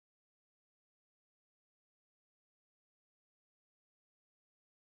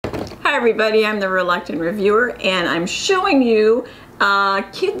Hi everybody, I'm the Reluctant Reviewer and I'm showing you a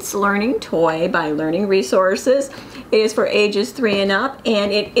kids learning toy by Learning Resources. It is for ages 3 and up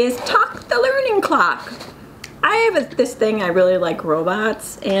and it is Tock the Learning Clock. I have this thing, I really like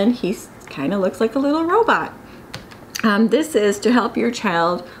robots, and he kind of looks like a little robot. This is to help your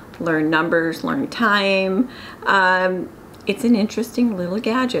child learn numbers, learn time. It's an interesting little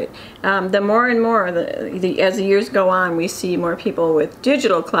gadget. The more and more, as the years go on, we see more people with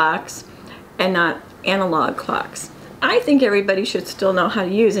digital clocks and not analog clocks. I think everybody should still know how to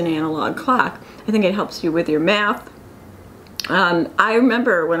use an analog clock. I think it helps you with your math. I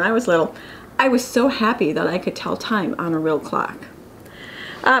remember when I was little, I was so happy that I could tell time on a real clock.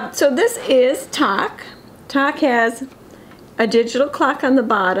 So this is Tock. Tock has a digital clock on the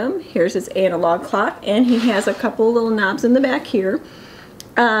bottom. Here's his analog clock, and he has a couple little knobs in the back here.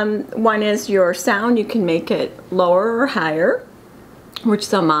 One is your sound. You can make it lower or higher, which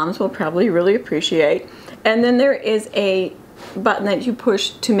some moms will probably really appreciate. And then there is a button that you push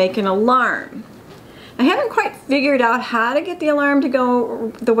to make an alarm. I haven't quite figured out how to get the alarm to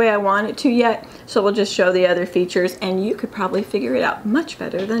go the way I want it to yet, so we'll just show the other features, and you could probably figure it out much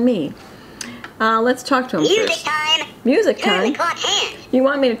better than me. Let's talk to him first. Music time. Music time. Turn the clock hands. You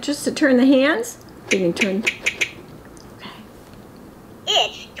want me to just to turn the hands? You can turn. Okay.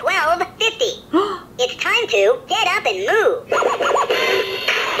 It's 12:50. It's time to get up and move.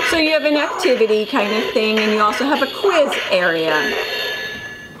 So you have an activity kind of thing, and you also have a quiz area.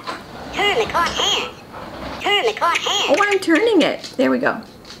 Turn the clock hands. Turn the clock hands. Oh, I'm turning it. There we go.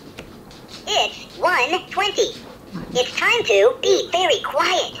 It's 1:20. It's time to be very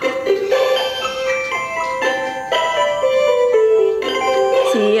quiet.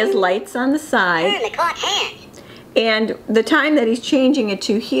 See, he has lights on the side. Turn the clock hands. And the time that he's changing it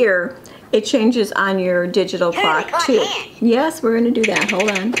to here, it changes on your digital Turn clock the clock too. hands. Yes, we're going to do that.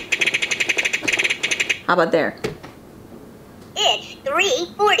 Hold on. How about there? It's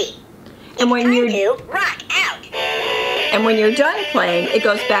 3:40. And when Time you're to rock out. and when you're done playing, it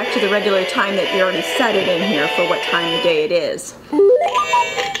goes back to the regular time that you already set it in here for what time of day it is.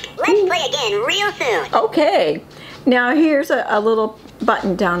 Let's play again real soon. Okay. Now here's a little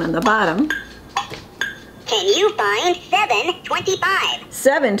button down on the bottom. Can you find 7:25?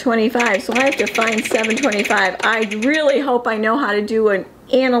 7:25, so I have to find 7:25. I really hope I know how to do an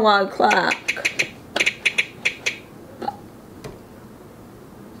analog clock.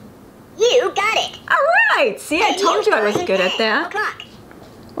 You got it. All right, see, I told you I was good at that. O'clock.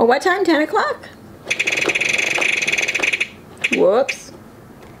 Well, what time? 10 o'clock? Whoops.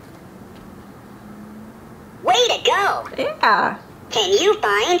 Way to go. Yeah. Can you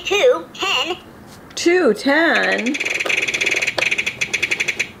find 2:10? 2:10.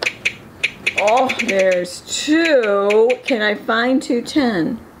 Oh, there's 2. Can I find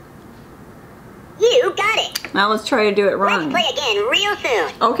 2:10? You got it. Now let's try to do it Let's wrong. play again real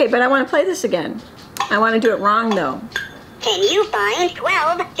soon. Okay, but I want to play this again. I want to do it wrong though. Can you find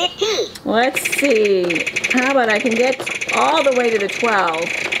 12:15? Let's see. How about I can get all the way to the 12.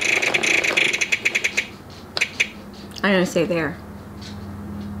 I'm going to say there.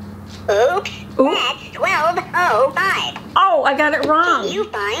 Oops. Oop. That's 12:05. Oh, I got it wrong. Can you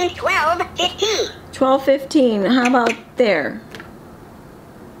find 12:15? 12:15. How about there?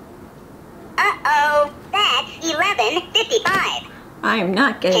 Uh-oh. That's 11:55. I'm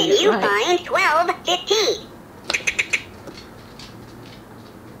not getting Can it you right. find 12:15?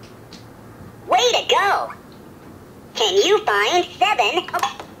 Way to go. Can you find 7?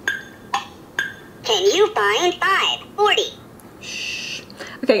 Can you find 5:40? Shh.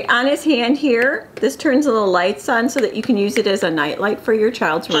 Okay, on his hand here, this turns the little lights on so that you can use it as a night light for your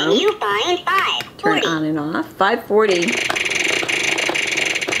child's Can room. you find 5:40? Turn on and off. 5:40.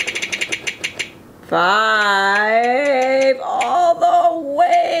 5 all the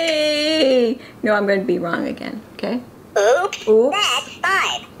way. No, I'm going to be wrong again. Okay. Oops. Oops. That's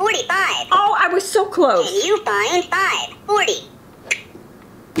 5:45. Oh, I was so close. Can you find 5:40?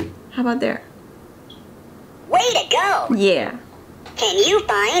 How about there? Way to go. Yeah. Can you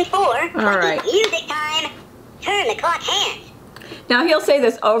find 4:20? All right. Music time. Turn the clock hands. Now he'll say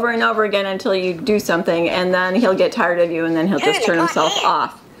this over and over again until you do something, and then he'll get tired of you, and then he'll just turn himself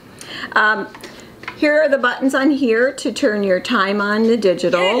off. Here are the buttons on here to turn your time on the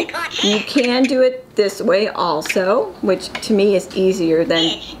digital. You can do it this way also, which to me is easier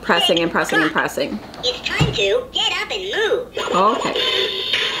than pressing and pressing and pressing. It's time to get up and move. Okay.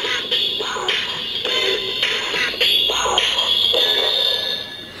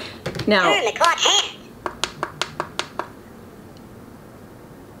 Now, Turn the clock hands.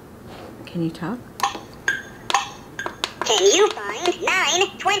 can you talk? Can you find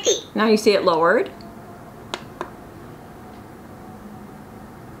 920? Now you see it lowered.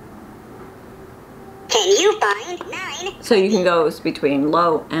 Can you find 9? So you can go between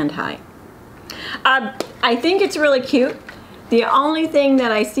low and high. I think it's really cute. The only thing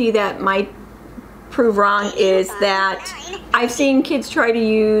that I see that might prove wrong is that I've seen kids try to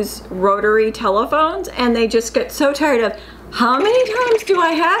use rotary telephones and they just get so tired of, how many times do I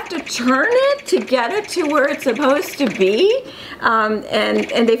have to turn it to get it to where it's supposed to be?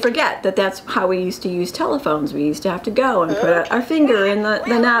 And they forget that that's how we used to use telephones. We used to have to go and put our finger in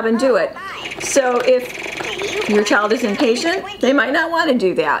the knob and do it. So if your child is impatient, they might not want to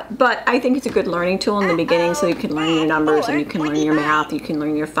do that. But I think it's a good learning tool in the beginning, so you can learn your numbers and you can learn your math, you can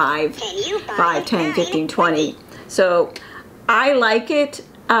learn your 5, 10, 15, 20. So I like it.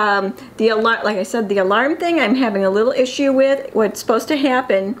 The alarm, like I said, the alarm thing I'm having a little issue with. What's supposed to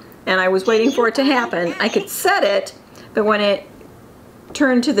happen, and I was waiting for it to happen, I could set it, but when it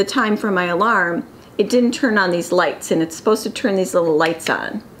turned to the time for my alarm, it didn't turn on these lights, and it's supposed to turn these little lights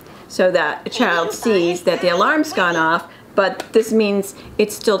on so that a child sees that the alarm's gone off, but this means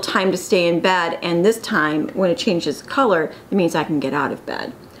it's still time to stay in bed, and this time, when it changes color, it means I can get out of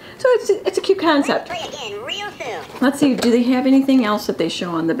bed. So it's a cute concept. Play again real soon. Let's see, do they have anything else that they show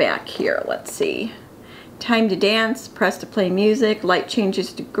on the back here? Let's see. Time to dance, press to play music, light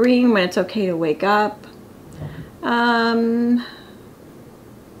changes to green when it's okay to wake up.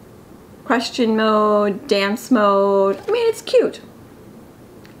 Question mode, dance mode. I mean, it's cute.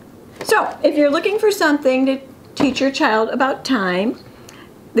 So, if you're looking for something to teach your child about time,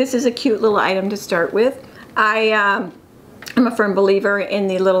 this is a cute little item to start with. I'm a firm believer in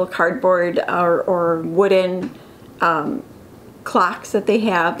the little cardboard or wooden clocks that they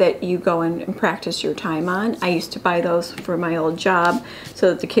have that you go and practice your time on. I used to buy those for my old job so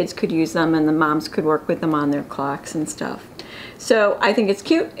that the kids could use them and the moms could work with them on their clocks and stuff. So I think it's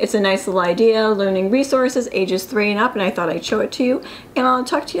cute. It's a nice little idea, learning resources, ages 3 and up, and I thought I'd show it to you, and I'll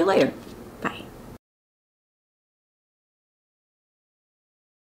talk to you later.